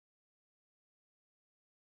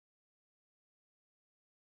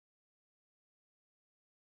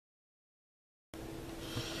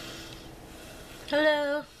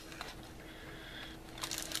Hello,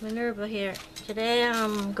 Minerva here. Today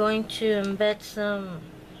I'm going to embed some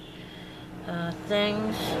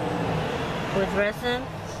things with resin.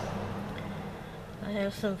 I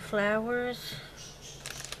have some flowers,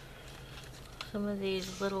 some of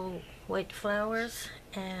these little white flowers,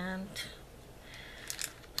 and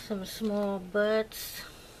some small buds,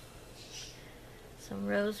 some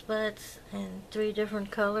rose buds in 3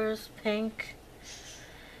 different colors: pink,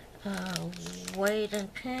 white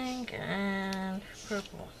and pink, and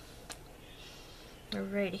purple. They're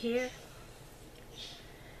right here.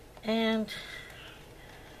 And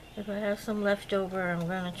if I have some left over, I'm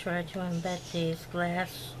going to try to embed these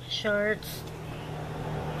glass shards.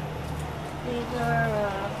 These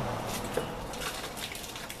are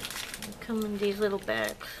come in these little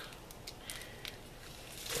bags.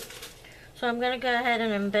 So I'm going to go ahead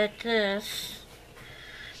and embed this,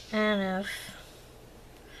 and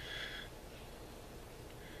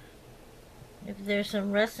if there's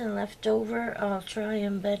some resin left over, I'll try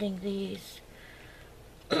embedding these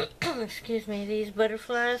excuse me, these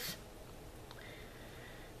butterflies.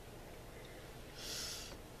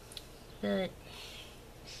 But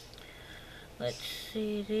let's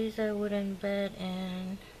see, these I would embed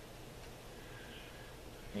in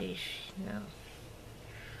these. No,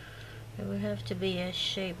 it would have to be a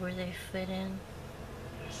shape where they fit in.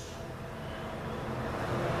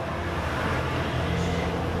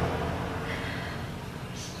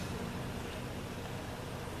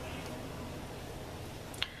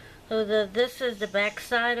 So this is the back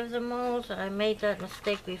side of the mold. I made that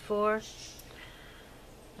mistake before.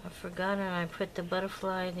 I forgot and I put the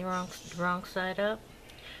butterfly the wrong side up.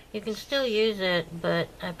 You can still use it, but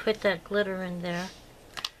I put that glitter in there.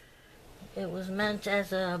 It was meant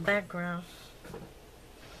as a background.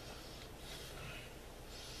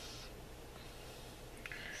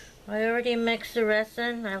 I already mixed the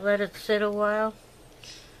resin. I let it sit a while.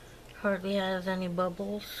 Hardly has any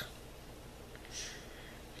bubbles.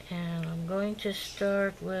 And I'm going to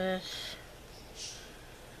start with,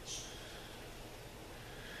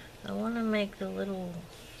 I want to make the little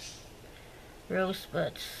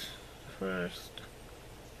rosebuds first.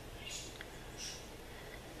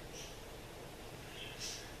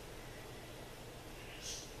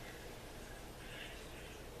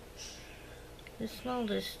 This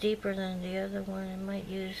mold is deeper than the other one. It might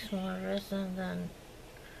use more resin than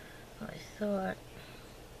I thought.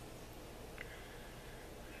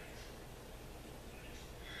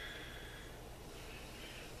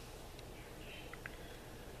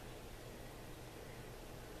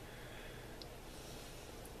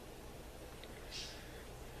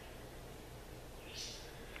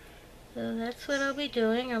 So that's what I'll be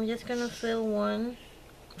doing. I'm just going to fill one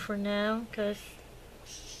for now, because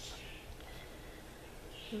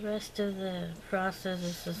the rest of the process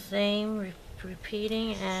is the same,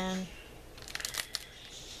 repeating, and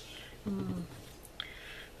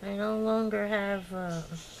I no longer have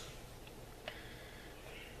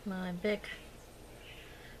my big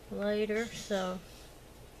lighter, so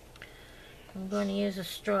I'm going to use a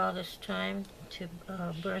straw this time to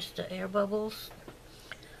burst the air bubbles.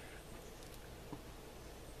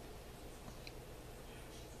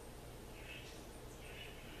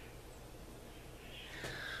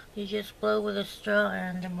 You just blow with a straw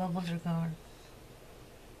and the bubbles are gone.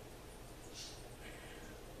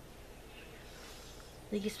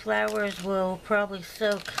 These flowers will probably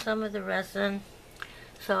soak some of the resin,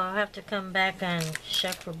 so I'll have to come back and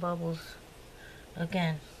check for bubbles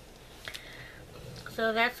again.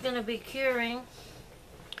 So that's going to be curing.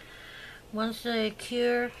 Once they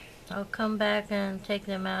cure, I'll come back and take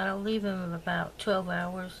them out. I'll leave them about 12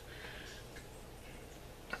 hours.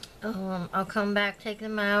 I'll come back, take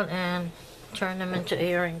them out, and turn them into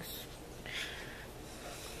earrings.